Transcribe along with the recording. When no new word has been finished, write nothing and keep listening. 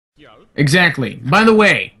Exactly. By the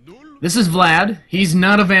way, this is Vlad. He's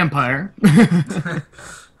not a vampire.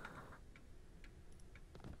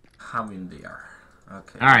 Humming deer.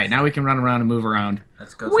 Okay. Alright, now we can run around and move around.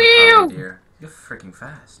 Let's go to Humming deer. You're freaking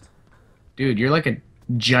fast. Dude, you're like a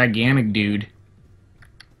gigantic dude.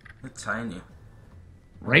 You're tiny.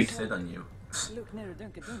 Right? Sit on you.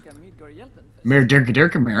 Mer dirka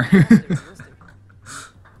dirka mer.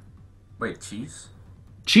 Wait, cheese?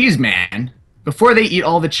 Cheese, man. Before they eat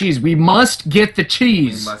all the cheese, we must get the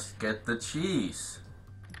cheese. We must get the cheese.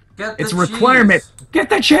 Get the it's a requirement. Get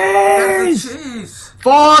the cheese! Get the cheese!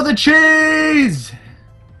 For the cheese!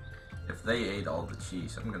 If they ate all the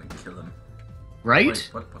cheese, I'm gonna kill them. Right? Wait,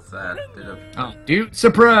 what was that? Did a... Oh, dude,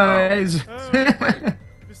 surprise! Wait.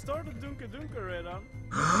 Vi started dunka dunka redan.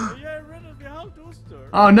 Jag är rädd att vi har halvt ostar.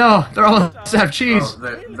 Oh no, they're all have cheese. Oh,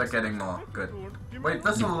 they're getting more. Good. Wait,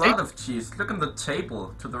 there's a lot of cheese. Look on the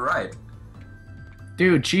table to the right.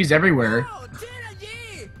 Dude, cheese everywhere.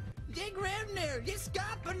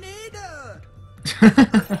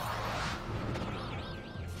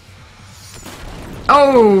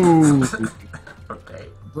 Oh! Okay.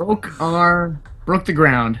 Broke the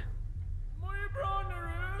ground.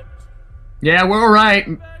 Yeah, we're alright,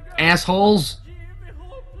 assholes.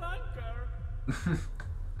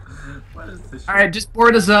 What is this? Alright, just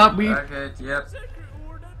board us up. We Okay, yep.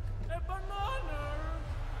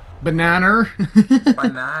 banana.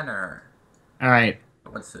 Banana. Alright.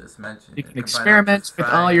 What's this? Mention. You can experiment with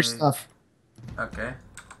all your stuff. Okay.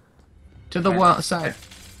 To the side.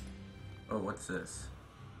 Oh, what's this?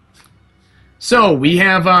 So, we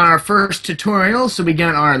have our first tutorial, so we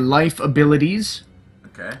got our life abilities.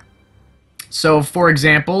 Okay. So, for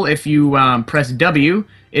example, if you press W,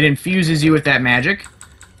 it infuses you with that magic.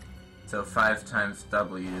 So 5 times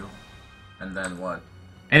W, and then what?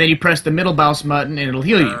 And then you press the middle mouse button and it'll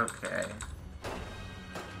heal you. Okay.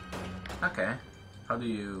 Okay. How do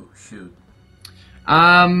you shoot?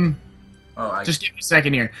 Oh, just give me a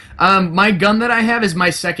second here. My gun that I have is my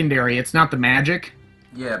secondary. It's not the magic.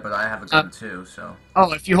 Yeah, but I have a gun too, so...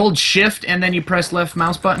 Oh, if you hold shift and then you press left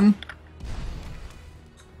mouse button.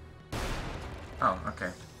 Oh, okay.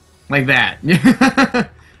 Like that.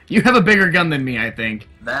 You have a bigger gun than me, I think.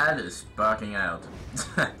 That is bugging out.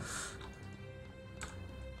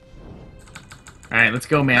 Alright, let's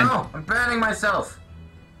go, man. No, I'm burning myself.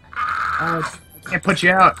 I can't put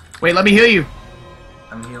you out. Wait, let me heal you.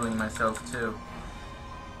 I'm healing myself too.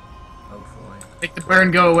 Hopefully. Make the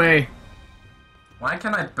burn go away. Why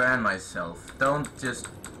can't I burn myself? Don't just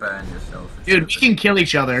burn yourself. Dude, we can kill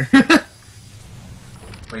each other.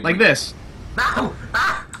 Wait, like this. No!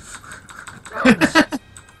 Ah!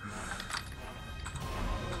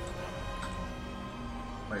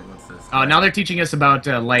 Wait, what's this? Oh, now they're teaching us about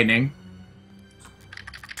lightning.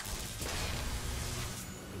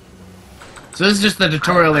 So this is just the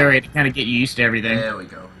tutorial area to kind of get you used to everything. There we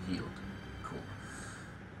go. Healed. Cool.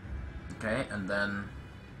 Okay, and then...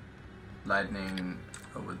 lightning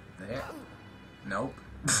over there? Nope.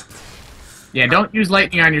 Yeah, don't use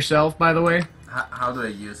lightning on yourself, by the way. How do I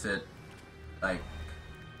use it? Like...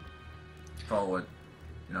 forward,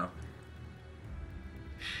 you know?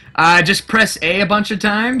 Just press A a bunch of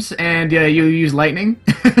times, and you use lightning.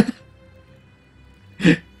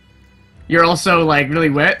 You're also, like,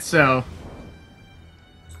 really wet, so...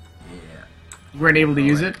 Yeah. you weren't able to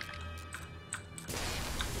use it.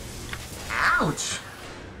 Ouch!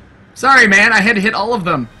 Sorry, man, I had to hit all of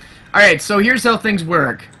them. Alright, so here's how things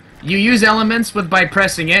work. You use elements by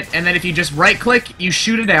pressing it, and then if you just right-click, you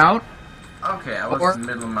shoot it out. Okay, I was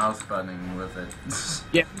middle mouse buttoning with it.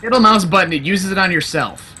 Yeah, middle mouse button, it uses it on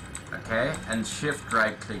yourself. Okay, and shift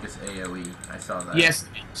right click is AoE. I saw that. Yes,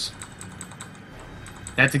 it is.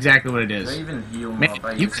 That's exactly what it is. Do I even heal more Man,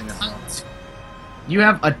 by using it? You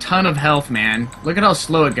have a ton of health, man. Look at how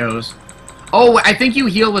slow it goes. Oh, I think you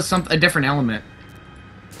heal with a different element.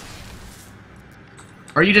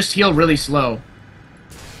 Or you just heal really slow.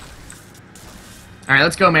 Alright,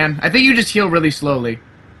 let's go, man. I think you just heal really slowly.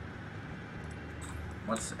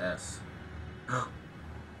 What's S?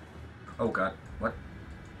 Oh god, what?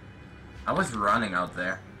 I was running out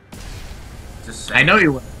there. Just saying. I know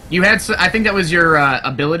you were. You had, I think that was your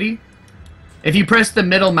ability. If you press the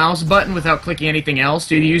middle mouse button without clicking anything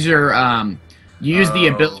else, you use your, you use the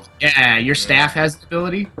ability. Yeah, your staff has the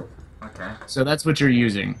ability. Okay. So that's what you're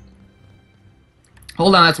using.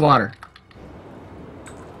 Hold on, that's water.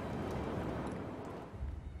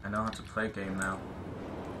 I know how to play a game now.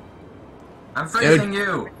 I'm freezing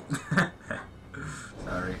you!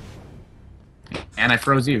 Sorry. And I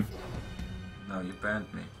froze you. No, you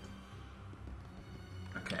burned me.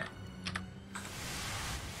 Okay.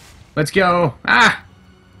 Let's go. Ah!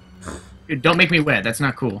 Dude, don't make me wet. That's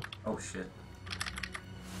not cool. Oh shit.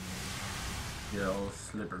 You're all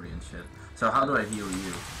slippery and shit. So how do I heal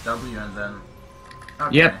you? W and then...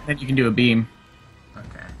 Okay. Yep, then you can do a beam.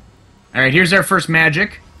 Okay. Alright, here's our first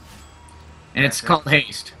magic. And it's called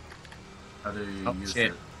haste. How do you use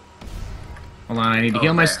shit. it? Hold on, I need to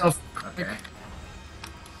heal there. myself. Okay.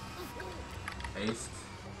 Haste.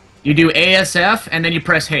 You do ASF, and then you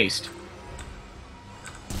press haste.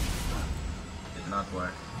 Did not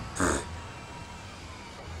work.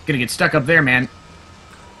 Gonna get stuck up there, man.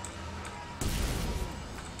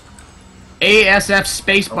 ASF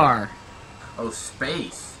spacebar. Oh,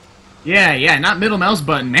 space. Yeah, not middle mouse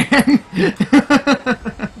button, man.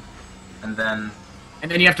 And then... And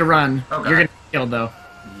then you have to run. Oh, God. You're gonna get killed, though.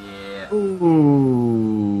 Yeah.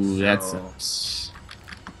 Ooh, So- that sucks.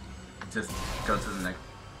 Just go to the next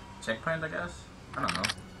checkpoint, I guess? I don't know.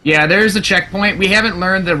 Yeah, there's a checkpoint. We haven't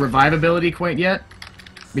learned the revive ability quite yet.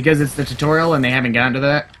 Because it's the tutorial and they haven't gotten to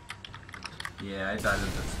that. Yeah, I died in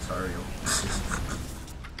the tutorial. Whoops.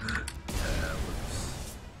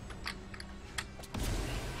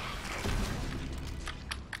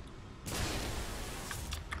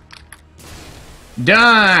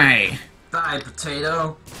 Die! Die,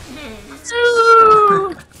 potato!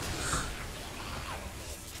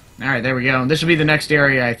 Alright, there we go. This will be the next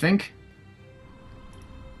area, I think.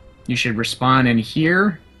 You should respawn in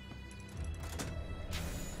here.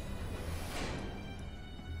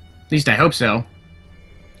 At least I hope so.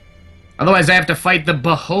 Otherwise I have to fight the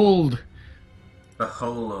Behold.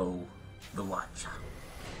 Beholo. The Watcher.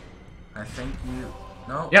 I think you...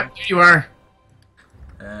 No? Yep, here you are.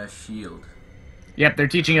 Shield. Yep, they're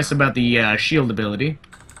teaching us about the shield ability.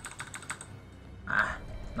 Ah.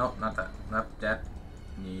 No, not that. Not that.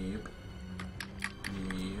 Nope.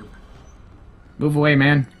 Nope. Move away,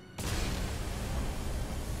 man.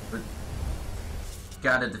 But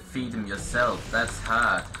gotta defeat him yourself. That's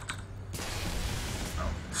hard.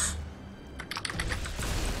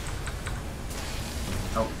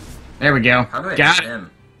 Oh. There we go. How do I Got hit it.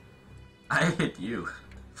 him? I hit you.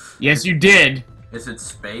 Yes, you did. Is it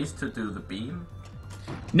space to do the beam?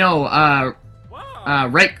 No, Wow.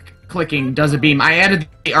 right-clicking does a beam. I added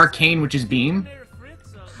the arcane, which is beam. They're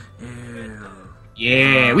Fritz, Ew.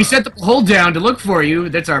 Yeah, we set the hold down to look for you.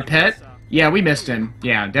 That's our pet. Yeah, we missed him.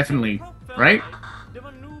 Yeah, definitely. Right?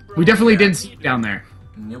 We definitely didn't see him down there.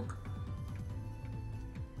 Nope.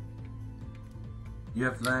 You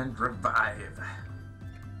have learned revive.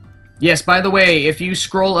 Yes, by the way, if you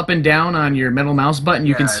scroll up and down on your middle mouse button,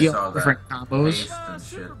 you Yeah, can I see saw all the different that. combos. Haste and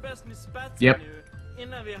shit. Yep.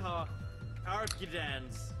 Innan vi har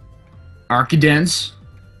Arkidance. Archidens.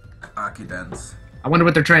 Archidance. I wonder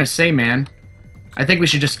what they're trying to say, man. I think we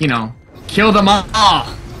should just, you know, kill them all.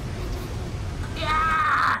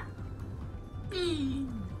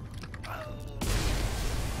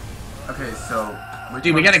 Okay, so which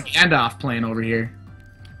Dude, we got a one's- Gandalf playing over here.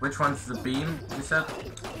 Which one's the beam? You said.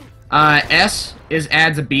 S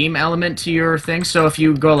adds a beam element to your thing, so if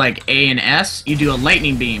you go like A and S, you do a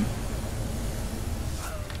lightning beam.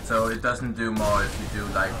 So it doesn't do more if you do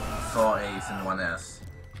like 4 A's and 1 S.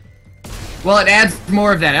 Well, it adds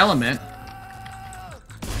more of that element.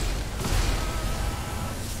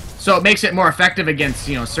 So it makes it more effective against,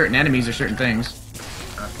 you know, certain enemies or certain things.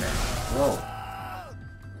 Okay. Whoa.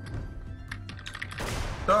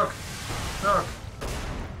 Duck! Duck!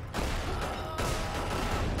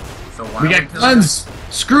 So why We are got killing guns!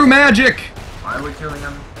 Screw magic! him? Why are we killing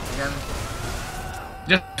him again?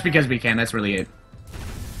 Just because we can, that's really it.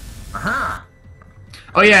 Aha!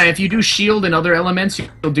 Oh yeah, if you do shield and other elements,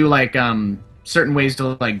 you'll do like, certain ways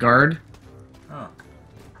to, like, guard. Oh.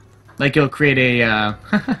 Like you'll create a,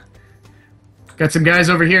 got some guys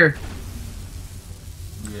over here.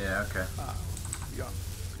 Yeah, okay.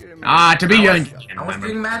 Ah, to be young. I was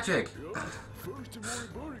doing magic!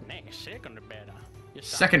 Nej, second better.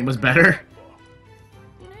 Second was better.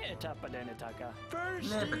 Nej, tappa den tacka.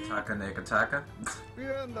 Nipataka Nikataka.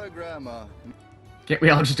 Beyond the grammar. Can't we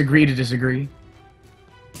all just agree to disagree?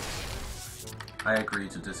 I agree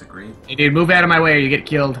to disagree. Hey dude, move out of my way or you get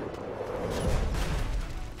killed.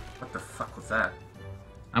 What the fuck was that?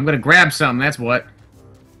 I'm gonna grab something, that's what.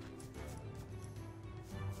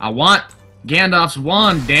 I want Gandalf's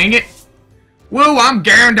wand, dang it! Woo, I'm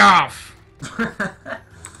Gandalf!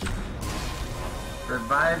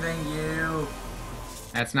 Reviving you!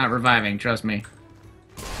 That's not reviving, trust me.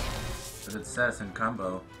 But it says in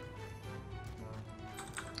combo.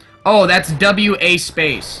 Oh, that's WA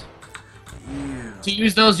space. Ew. To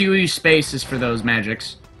use those, you use spaces for those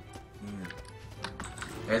magics. Ew.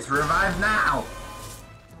 It's revived now!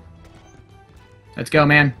 Let's go,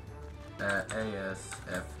 man.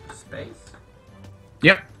 ASF space?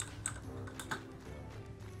 Yep.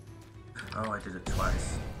 Oh, I did it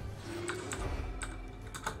twice.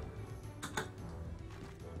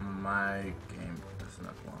 My game does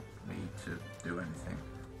not want me to do anything.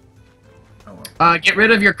 Oh well. Get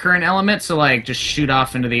rid of your current element, so like just shoot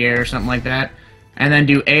off into the air or something like that, and then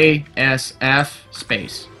do A S F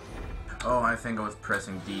space. Oh, I think I was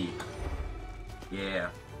pressing D. Yeah.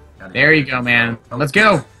 There you go, man. Let's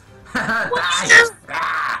go. Die!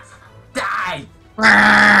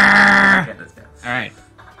 Ah! Die! Okay, let's go. All right.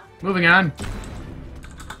 Moving on.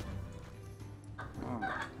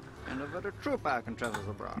 And a better troop I can travel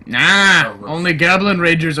abroad. Nah, Oh, whoops. only Goblin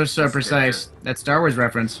Rangers are so Let's precise. get That's Star Wars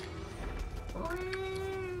reference.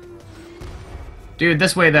 Dude,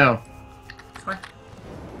 this way though. What?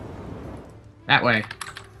 That way.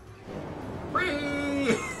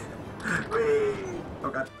 Whee! Whee!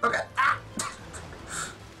 Oh god. Oh god. Ah!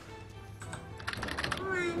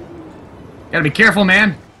 Whee! Gotta be careful,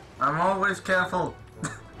 man. I'm always careful.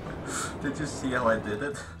 Did you see how I did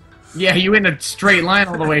it? Yeah, you in a straight line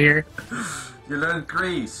all the way here. You learned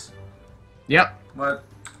Grease. Yep. What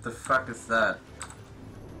the fuck is that?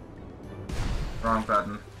 Wrong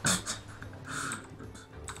button.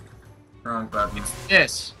 Wrong button.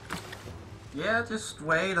 This. Yeah, just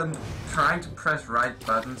wait. I'm trying to press right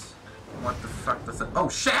buttons. What the fuck does it? Oh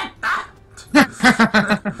shit! Ah!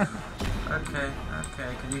 Okay,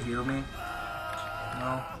 okay. Can you heal me?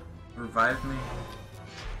 No. Revive me.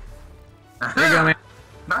 There you go, man.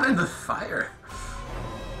 Not in the fire.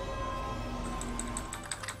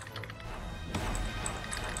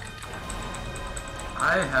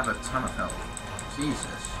 I have a ton of health.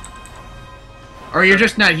 Jesus. Or you're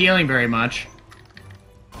just not healing very much.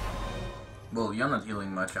 Well, you're not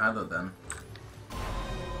healing much either then.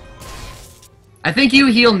 I think you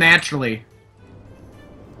heal naturally.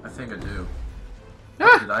 I think I do. Ah!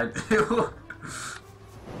 What did I do?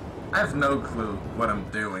 I have no clue what I'm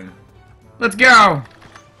doing. Let's go!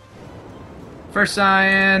 For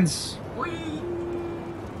science! Whee!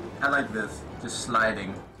 I like this. Just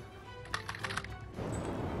sliding.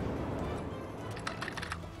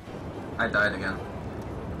 I died again.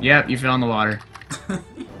 Yep, you fell in the water. I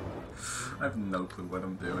have no clue what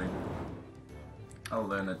I'm doing. I'll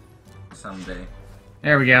learn it someday.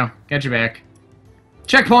 There we go. Got you back.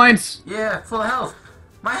 Checkpoints! Yeah, full health!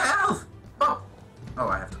 My health! Oh! Oh,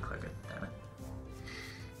 I have to click it. Damn it.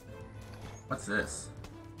 What's this?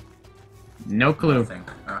 No clue. Nothing.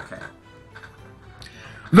 Okay.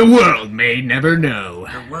 The world may never know.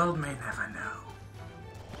 The world may never know.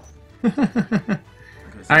 Okay,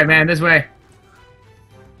 so Alright, man, this way.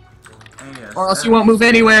 AS, Or else you won't move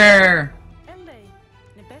anywhere!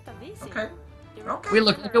 Okay. Okay. We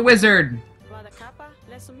look like a wizard!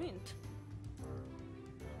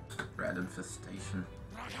 Rat infestation.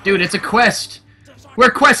 Dude, it's a quest! We're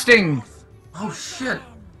questing! Oh shit!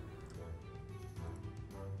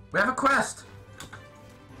 We have a quest!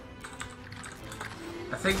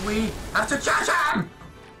 I think we have to charge him!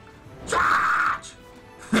 Charge!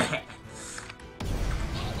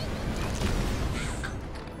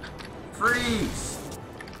 Freeze!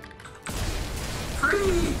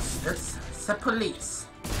 Freeze! It's the police.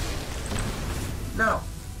 No.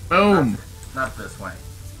 Boom! Not this way.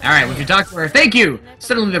 Alright, well, if you talk to her, thank you!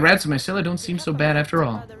 Suddenly the rats in my cellar don't seem so bad after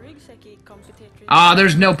all. Ah,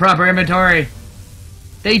 there's no proper inventory!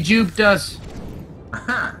 They juked us!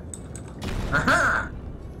 Aha! Aha!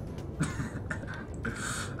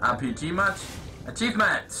 RPG much?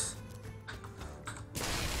 Achievements!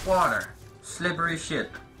 Water. Slippery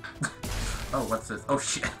shit. Oh, what's this? Oh,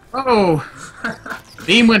 shit. Oh!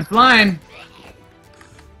 Beam went flying!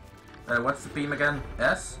 What's the beam again?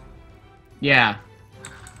 S? Yeah.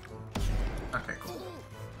 Okay, cool.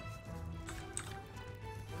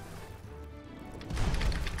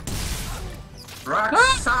 Rock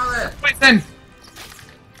solid! Wait then!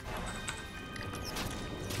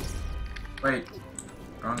 Wait.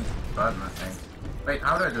 Wrong button, I think. Wait,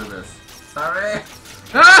 how do I do this? Sorry!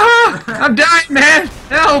 Ah! I'm dying, man!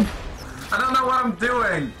 Help! I don't know what I'm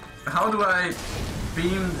doing! How do I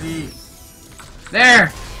beam the...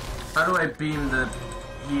 There! How do I beam the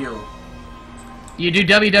heal? You do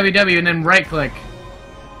www and then right click.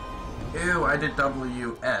 Ew, I did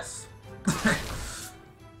WS.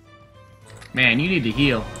 Man, you need to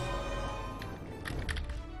heal.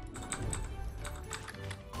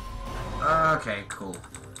 Okay, cool.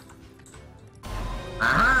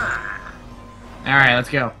 Aha! Alright, let's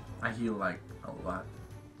go. I heal like a lot.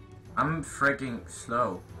 I'm freaking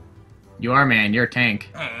slow. You are, man. You're a tank.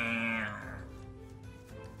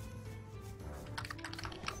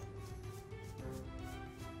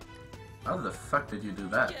 How the fuck did you do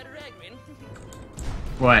that? Get Regmin.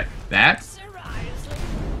 What? That? Seriously?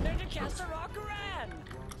 They're to cast a rock around.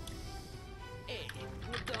 Hey,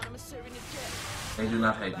 we're done. I'm serving a jet. They do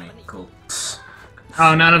not hate me. Cool.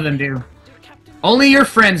 Oh, none of them do. Dear Captain. Only your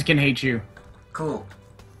friends can hate you. Cool.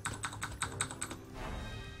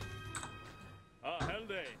 Ah,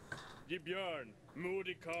 Helde. Ge Björn.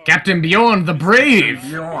 Modig karl. Captain Bjorn the Brave!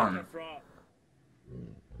 Bjorn. Fra-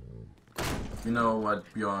 You know what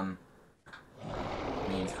Bjorn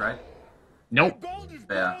means, right? Nope. Golders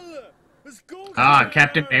Bear. Balle. It's gold. Ah,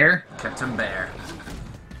 Captain Bear? Captain Bear.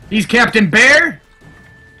 He's Captain Bear?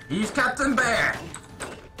 He's Captain Bear!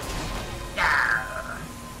 Yeah.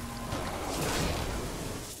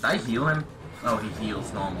 Did I heal him? Oh, he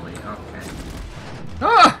heals normally. Okay.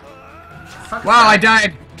 Ah! Fuck Wow, I that.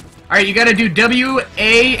 died. Alright, you gotta do W,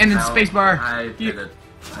 A, and then Ow, spacebar. I did it.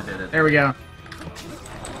 I did it. There we go.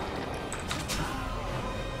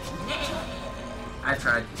 I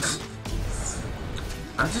tried.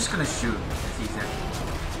 I'm just gonna shoot. It's easier.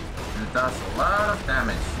 And it does a lot of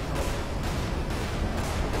damage.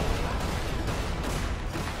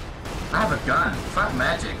 I have a gun. Fuck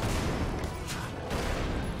magic.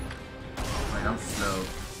 Wait, I'm slow.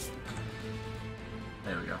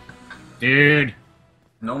 There we go. Dude.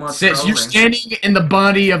 No more Sis, you're trolling. standing in the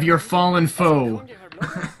body of your fallen foe.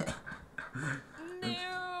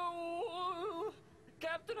 No!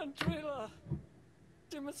 Captain and Trilla.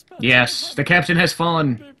 Yes, the captain has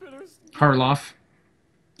fallen. Harloff.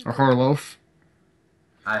 Or Horlof.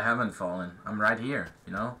 I haven't fallen. I'm right here,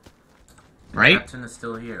 you know? Right? Captain is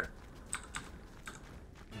still here.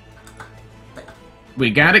 We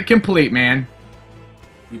got it complete, man.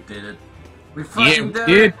 We did it. We Yeah, fucking we did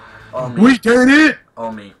did. it! All me. We did it!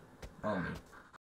 All me. All me.